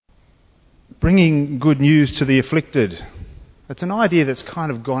Bringing good news to the afflicted. It's an idea that's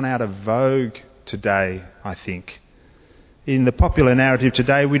kind of gone out of vogue today, I think. In the popular narrative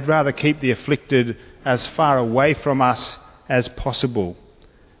today, we'd rather keep the afflicted as far away from us as possible,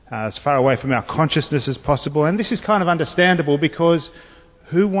 as far away from our consciousness as possible. And this is kind of understandable, because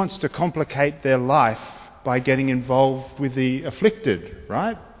who wants to complicate their life by getting involved with the afflicted,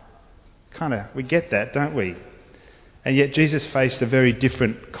 right? We get that, don't we? And yet Jesus faced a very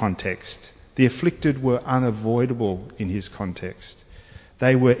different context. The afflicted were unavoidable in his context.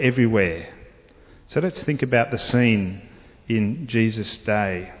 They were everywhere. So let's think about the scene in Jesus'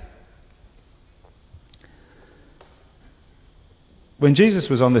 day. When Jesus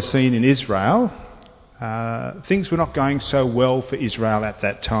was on the scene in Israel, things were not going so well for Israel at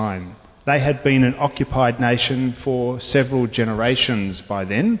that time. They had been an occupied nation for several generations by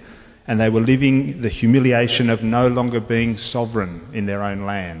then, and they were living the humiliation of no longer being sovereign in their own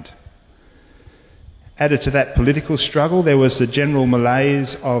land. Added to that political struggle, there was the general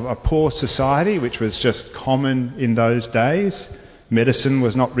malaise of a poor society, which was just common in those days. Medicine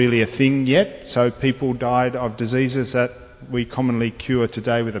was not really a thing yet, so people died of diseases that we commonly cure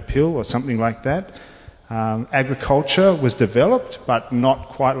today with a pill or something like that. Agriculture was developed, but not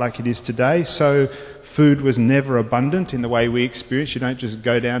quite like it is today, so food was never abundant in the way we experience. You don't just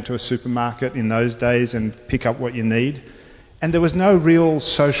go down to a supermarket in those days and pick up what you need. And there was no real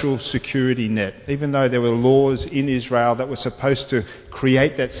social security net, even though there were laws in Israel that were supposed to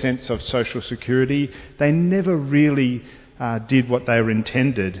create that sense of social security. They never really did what they were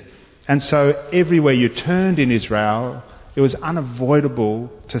intended. And so everywhere you turned in Israel, it was unavoidable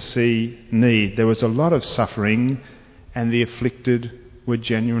to see need. There was a lot of suffering, and the afflicted were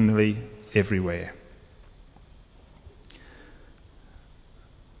genuinely everywhere.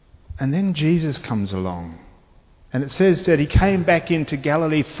 And then Jesus comes along. And it says that he came back into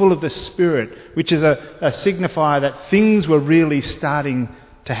Galilee full of the Spirit, which is a signifier that things were really starting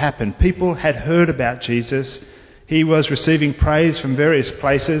to happen. People had heard about Jesus. He was receiving praise from various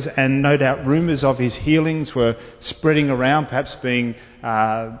places, and no doubt rumours of his healings were spreading around, perhaps being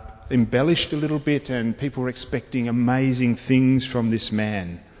embellished a little bit, and people were expecting amazing things from this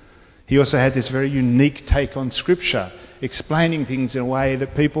man. He also had this very unique take on Scripture, explaining things in a way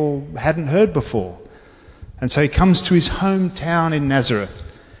that people hadn't heard before. And so he comes to his hometown in Nazareth,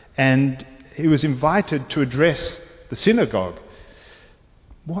 and he was invited to address the synagogue.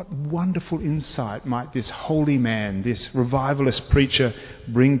 What wonderful insight might this holy man, this revivalist preacher,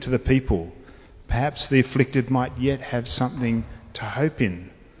 bring to the people? Perhaps the afflicted might yet have something to hope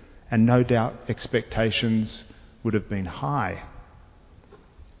in, and no doubt expectations would have been high.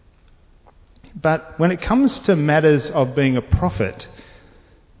 But when it comes to matters of being a prophet,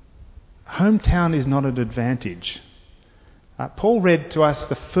 hometown is not an advantage. Paul read to us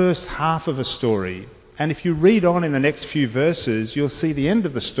the first half of a story, and if you read on in the next few verses, you'll see the end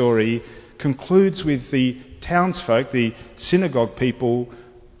of the story concludes with the townsfolk, the synagogue people,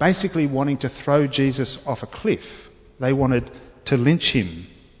 basically wanting to throw Jesus off a cliff. They wanted to lynch him.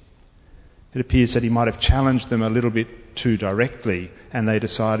 It appears that he might have challenged them a little bit too directly, and they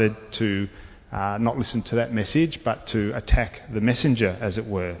decided to not listen to that message, but to attack the messenger, as it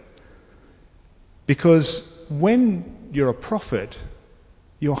were. Because when you're a prophet,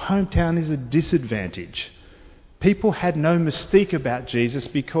 your hometown is a disadvantage. People had no mystique about Jesus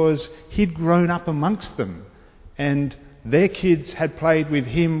because he'd grown up amongst them, and their kids had played with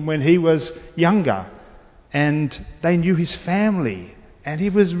him when he was younger, and they knew his family, and he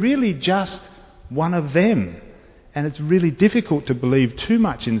was really just one of them. And it's really difficult to believe too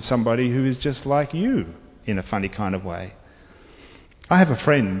much in somebody who is just like you, in a funny kind of way. I have a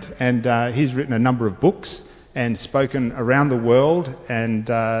friend, and he's written a number of books and spoken around the world and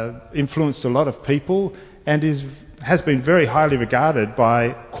influenced a lot of people, and has been very highly regarded by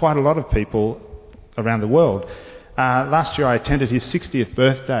quite a lot of people around the world. Last year I attended his 60th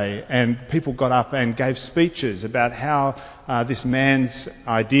birthday, and people got up and gave speeches about how this man's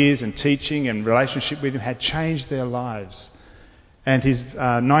ideas and teaching and relationship with him had changed their lives. And his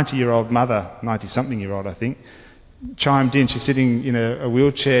 90-year-old mother, 90-something-year-old I think, chimed in. She's sitting in a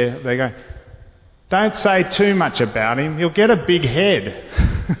wheelchair. They go, "Don't say too much about him, he'll get a big head."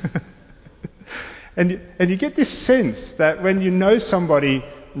 and you get this sense that when you know somebody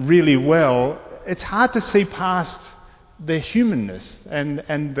really well, it's hard to see past their humanness and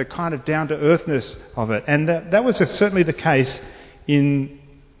the kind of down-to-earthness of it. And that was certainly the case in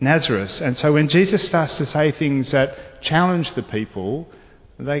Nazareth. And so when Jesus starts to say things that challenge the people,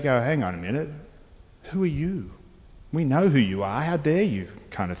 they go, "Hang on a minute, who are you? We know who you are, how dare you?"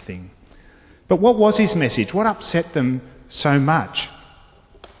 kind of thing. But what was his message? What upset them so much?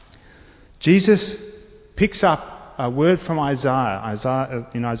 Jesus picks up a word from Isaiah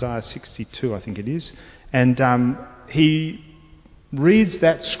in Isaiah 62, I think it is, and he reads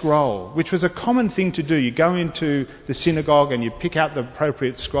that scroll, which was a common thing to do. You go into the synagogue and you pick out the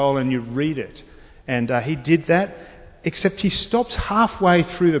appropriate scroll and you read it. And he did that, except he stops halfway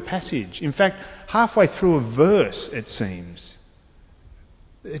through the passage. In fact, halfway through a verse, it seems.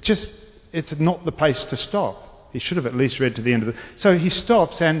 It's not the place to stop. He should have at least read to the end of it. So he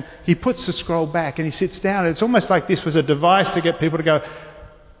stops and he puts the scroll back and he sits down. It's almost like this was a device to get people to go,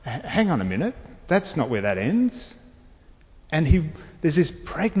 hang on a minute, that's not where that ends. And there's this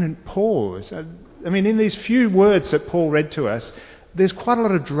pregnant pause. I mean, in these few words that Paul read to us, there's quite a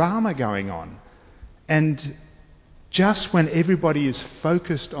lot of drama going on. And just when everybody is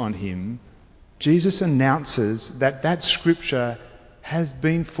focused on him, Jesus announces that scripture has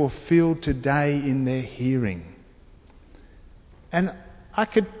been fulfilled today in their hearing. And I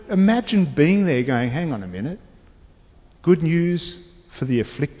could imagine being there going, hang on a minute, good news for the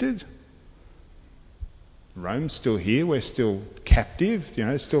afflicted? Rome's still here, we're still captive,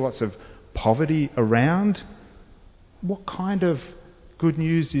 still lots of poverty around. What kind of good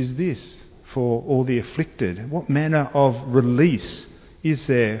news is this for all the afflicted? What manner of release is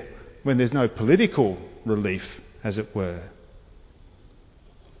there when there's no political relief, as it were?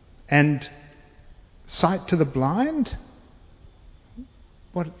 And sight to the blind?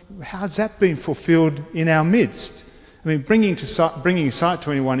 How's that been fulfilled in our midst? I mean, bringing sight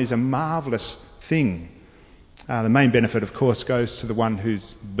to anyone is a marvellous thing. The main benefit, of course, goes to the one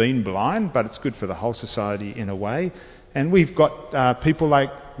who's been blind, but it's good for the whole society in a way. And we've got people like,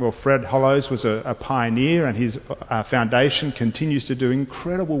 Fred Hollows was a pioneer, and his foundation continues to do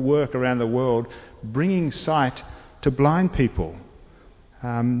incredible work around the world, bringing sight to blind people.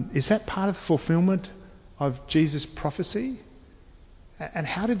 Is that part of the fulfilment of Jesus' prophecy? And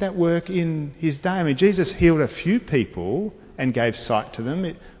how did that work in his day? I mean, Jesus healed a few people and gave sight to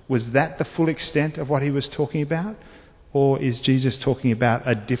them. Was that the full extent of what he was talking about? Or is Jesus talking about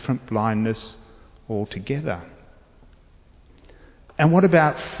a different blindness altogether? And what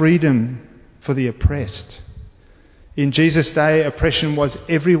about freedom for the oppressed? In Jesus' day, oppression was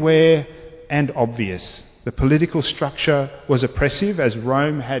everywhere and obvious. The political structure was oppressive as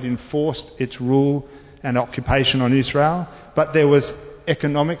Rome had enforced its rule and occupation on Israel, but there was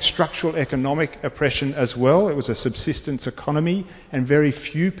structural economic oppression as well. It was a subsistence economy, and very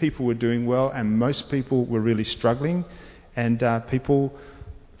few people were doing well, and most people were really struggling, and people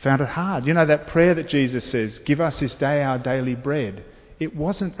found it hard. That prayer that Jesus says, "Give us this day our daily bread." It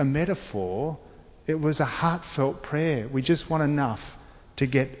wasn't a metaphor, it was a heartfelt prayer. We just want enough to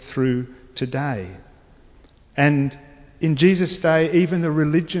get through today. And in Jesus' day, even the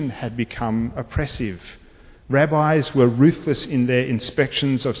religion had become oppressive. Rabbis were ruthless in their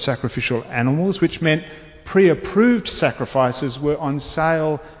inspections of sacrificial animals, which meant pre-approved sacrifices were on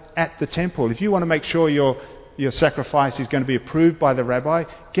sale at the temple. If you want to make sure your sacrifice is going to be approved by the rabbi,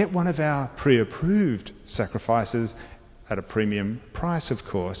 get one of our pre-approved sacrifices at a premium price, of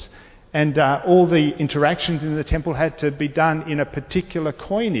course. And all the interactions in the temple had to be done in a particular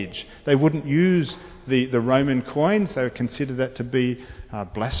coinage. They wouldn't use the Roman coins. They would consider that to be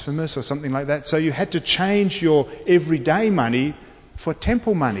blasphemous or something like that. So you had to change your everyday money for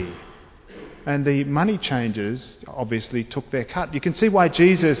temple money. And the money changers obviously took their cut. You can see why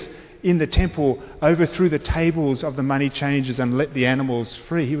Jesus in the temple overthrew the tables of the money changers and let the animals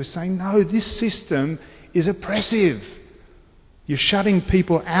free. He was saying, no, this system is oppressive. You're shutting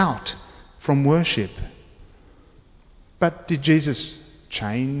people out from worship. But did Jesus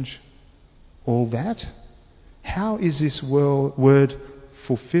change all that? How is this word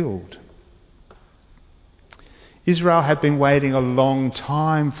fulfilled? Israel had been waiting a long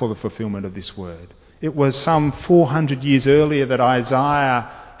time for the fulfillment of this word. It was some 400 years earlier that Isaiah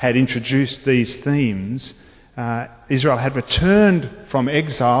had introduced these themes. Israel had returned from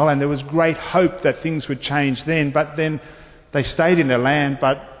exile, and there was great hope that things would change then, but then they stayed in their land,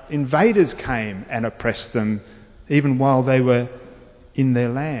 but invaders came and oppressed them even while they were in their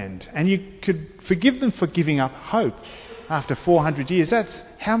land. And you could forgive them for giving up hope after 400 years. That's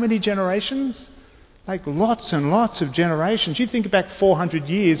how many generations? Like lots and lots of generations. You think back 400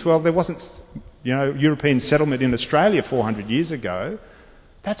 years, well, there wasn't, European settlement in Australia 400 years ago.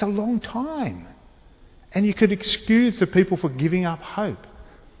 That's a long time. And you could excuse the people for giving up hope.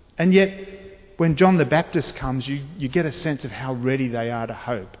 And yet, when John the Baptist comes, you get a sense of how ready they are to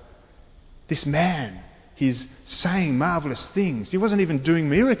hope. This man, he's saying marvellous things. He wasn't even doing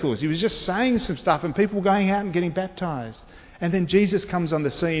miracles. He was just saying some stuff, and people were going out and getting baptised. And then Jesus comes on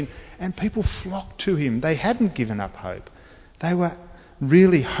the scene, and people flocked to him. They hadn't given up hope. They were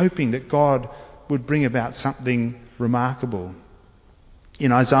really hoping that God would bring about something remarkable.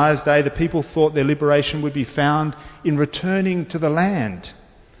 In Isaiah's day, the people thought their liberation would be found in returning to the land.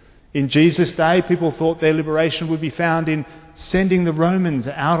 In Jesus' day, people thought their liberation would be found in sending the Romans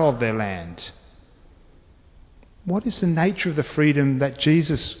out of their land. What is the nature of the freedom that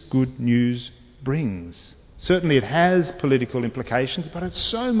Jesus' good news brings? Certainly it has political implications, but it's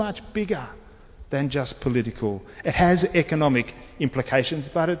so much bigger than just political. It has economic implications,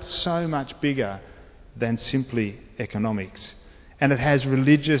 but it's so much bigger than simply economics. And it has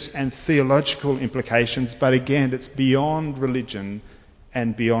religious and theological implications, but again, it's beyond religion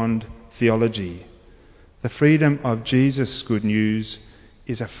and beyond theology. The freedom of Jesus' good news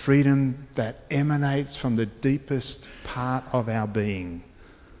is a freedom that emanates from the deepest part of our being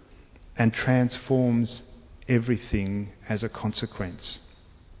and transforms everything as a consequence.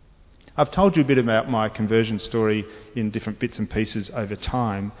 I've told you a bit about my conversion story in different bits and pieces over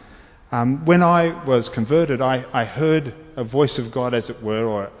time. When I was converted, I heard a voice of God, as it were,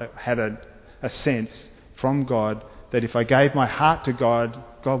 or had a sense from God that if I gave my heart to God,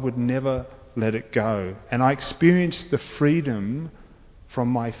 God would never let it go. And I experienced the freedom from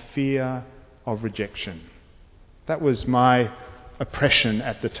my fear of rejection. That was my oppression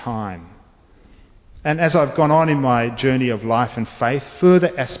at the time. And as I've gone on in my journey of life and faith,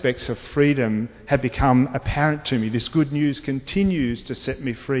 further aspects of freedom have become apparent to me. This good news continues to set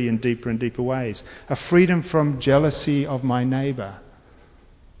me free in deeper and deeper ways. A freedom from jealousy of my neighbour.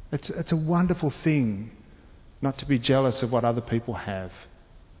 It's a wonderful thing not to be jealous of what other people have.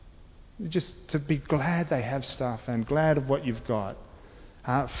 Just to be glad they have stuff and glad of what you've got.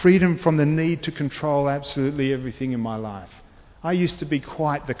 Freedom from the need to control absolutely everything in my life. I used to be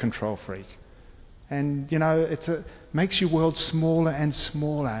quite the control freak. And, it makes your world smaller and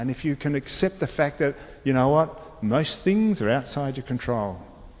smaller. And if you can accept the fact that, most things are outside your control,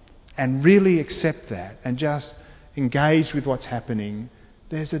 and really accept that and just engage with what's happening,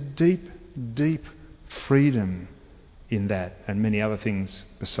 there's a deep, deep freedom in that and many other things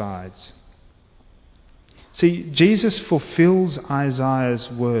besides. See, Jesus fulfills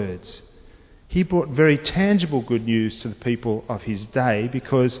Isaiah's words. He brought very tangible good news to the people of his day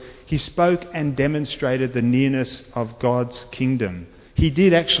because he spoke and demonstrated the nearness of God's kingdom. He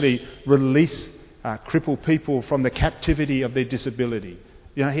did actually release crippled people from the captivity of their disability.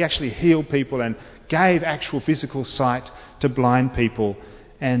 He actually healed people and gave actual physical sight to blind people.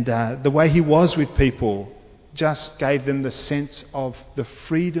 And the way he was with people just gave them the sense of the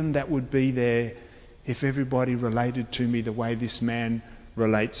freedom that would be there if everybody related to me the way this man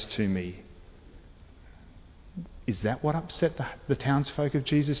relates to me. Is that what upset the townsfolk of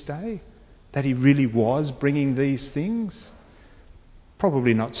Jesus' day? That he really was bringing these things?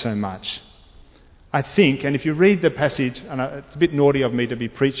 Probably not so much. I think, and if you read the passage, and it's a bit naughty of me to be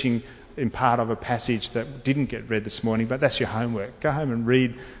preaching in part of a passage that didn't get read this morning, but that's your homework. Go home and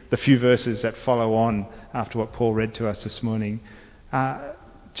read the few verses that follow on after what Paul read to us this morning.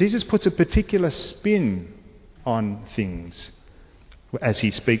 Jesus puts a particular spin on things as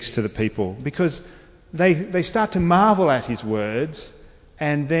he speaks to the people, because they start to marvel at his words,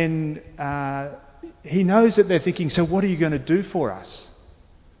 and then he knows that they're thinking, so what are you going to do for us?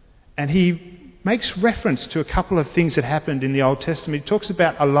 And he makes reference to a couple of things that happened in the Old Testament. He talks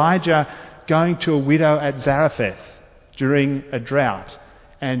about Elijah going to a widow at Zarephath during a drought,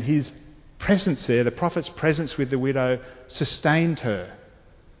 and his presence there, the prophet's presence with the widow, sustained her.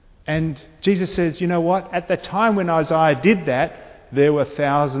 And Jesus says, you know what? At the time when Isaiah did that, there were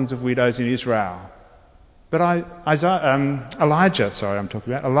thousands of widows in Israel. But Elijah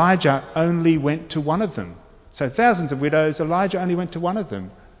only went to one of them. So thousands of widows, Elijah only went to one of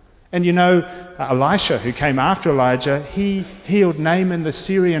them. And Elisha, who came after Elijah, he healed Naaman the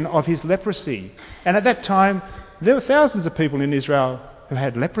Syrian of his leprosy. And at that time, there were thousands of people in Israel who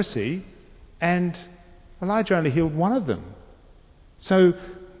had leprosy, and Elijah only healed one of them. So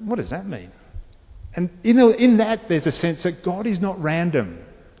what does that mean? And in that, there's a sense that God is not random.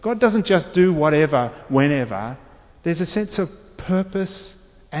 God doesn't just do whatever, whenever. There's a sense of purpose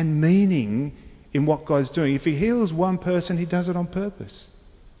and meaning in what God's doing. If he heals one person, he does it on purpose.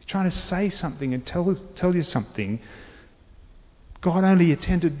 He's trying to say something and tell you something. God only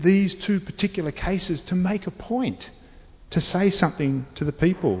attended these two particular cases to make a point, to say something to the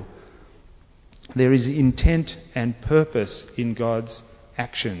people. There is intent and purpose in God's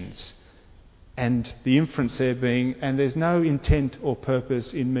actions. And the inference there being, and there's no intent or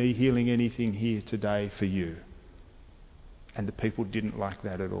purpose in me healing anything here today for you. And the people didn't like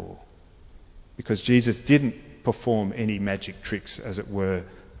that at all. Because Jesus didn't perform any magic tricks, as it were,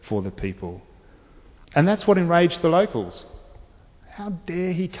 for the people. And that's what enraged the locals. How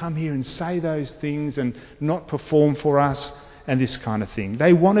dare he come here and say those things and not perform for us and this kind of thing.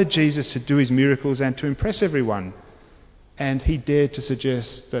 They wanted Jesus to do his miracles and to impress everyone. And he dared to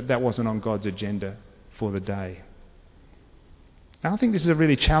suggest that that wasn't on God's agenda for the day. Now, I think this is a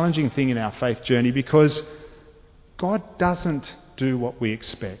really challenging thing in our faith journey because God doesn't do what we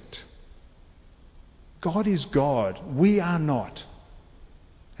expect. God is God. We are not.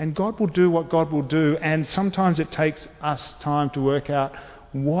 And God will do what God will do, and sometimes it takes us time to work out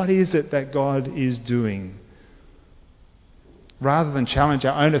what is it that God is doing. Rather than challenge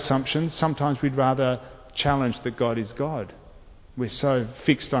our own assumptions, sometimes we'd rather challenge that God is God. We're so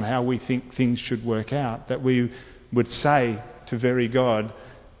fixed on how we think things should work out that we would say to very God,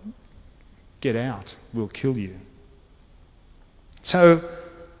 "Get out, we'll kill you." So,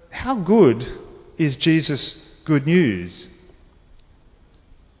 how good is Jesus' good news?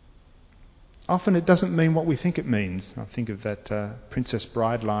 Often it doesn't mean what we think it means. I think of that Princess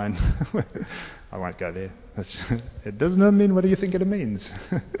Bride line. I won't go there. It does not mean what do you think it means.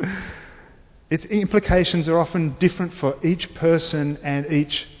 Its implications are often different for each person and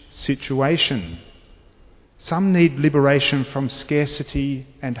each situation. Some need liberation from scarcity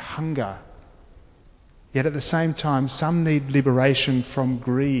and hunger. Yet at the same time, some need liberation from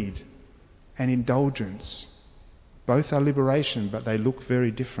greed and indulgence. Both are liberation, but they look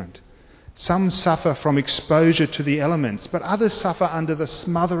very different. Some suffer from exposure to the elements, but others suffer under the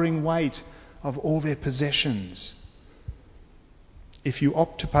smothering weight of all their possessions. If you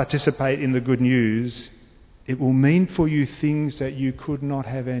opt to participate in the good news, it will mean for you things that you could not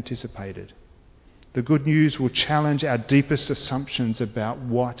have anticipated. The good news will challenge our deepest assumptions about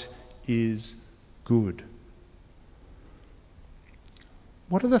what is good.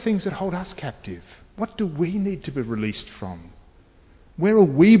 What are the things that hold us captive? What do we need to be released from? Where are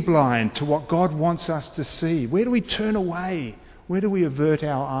we blind to what God wants us to see? Where do we turn away? Where do we avert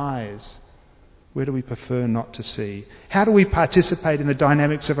our eyes? Where do we prefer not to see? How do we participate in the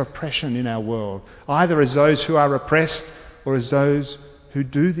dynamics of oppression in our world, either as those who are oppressed or as those who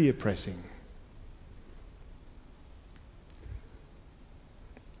do the oppressing?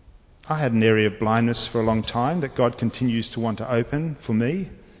 I had an area of blindness for a long time that God continues to want to open for me.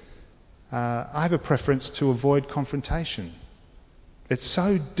 I have a preference to avoid confrontation. It's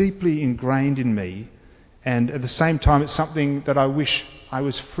so deeply ingrained in me, and at the same time it's something that I wish I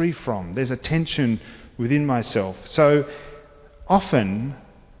was free from. There's a tension within myself. So often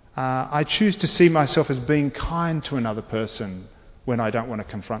I choose to see myself as being kind to another person when I don't want to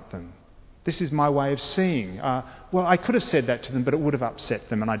confront them. This is my way of seeing. Well, I could have said that to them, but it would have upset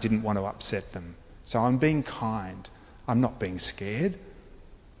them, and I didn't want to upset them. So I'm being kind. I'm not being scared.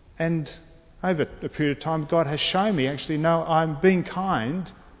 And over a period of time, God has shown me, actually, no, I'm being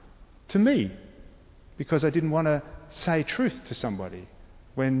kind to me because I didn't want to say truth to somebody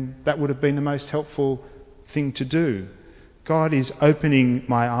when that would have been the most helpful thing to do. God is opening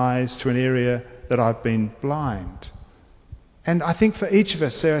my eyes to an area that I've been blind. And I think for each of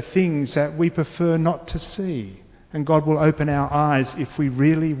us there are things that we prefer not to see. And God will open our eyes if we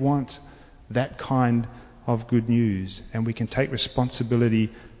really want that kind of good news. And we can take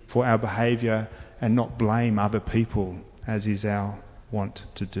responsibility for our behaviour and not blame other people, as is our want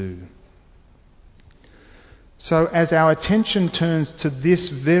to do. So as our attention turns to this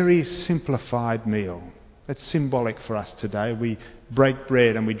very simplified meal, it's symbolic for us today. We break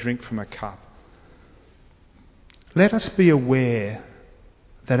bread and we drink from a cup. Let us be aware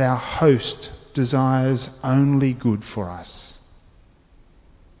that our host desires only good for us.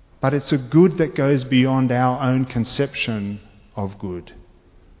 But it's a good that goes beyond our own conception of good.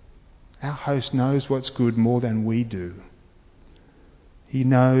 Our host knows what's good more than we do. He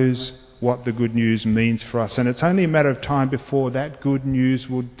knows what the good news means for us, and it's only a matter of time before that good news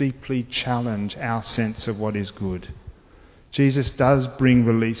will deeply challenge our sense of what is good. Jesus does bring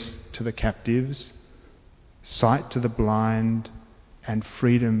release to the captives, sight to the blind, and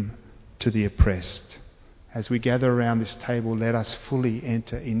freedom to the oppressed. As we gather around this table, let us fully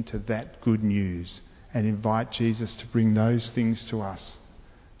enter into that good news and invite Jesus to bring those things to us,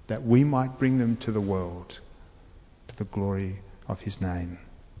 that we might bring them to the world, to the glory of his name.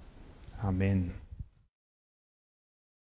 Amen.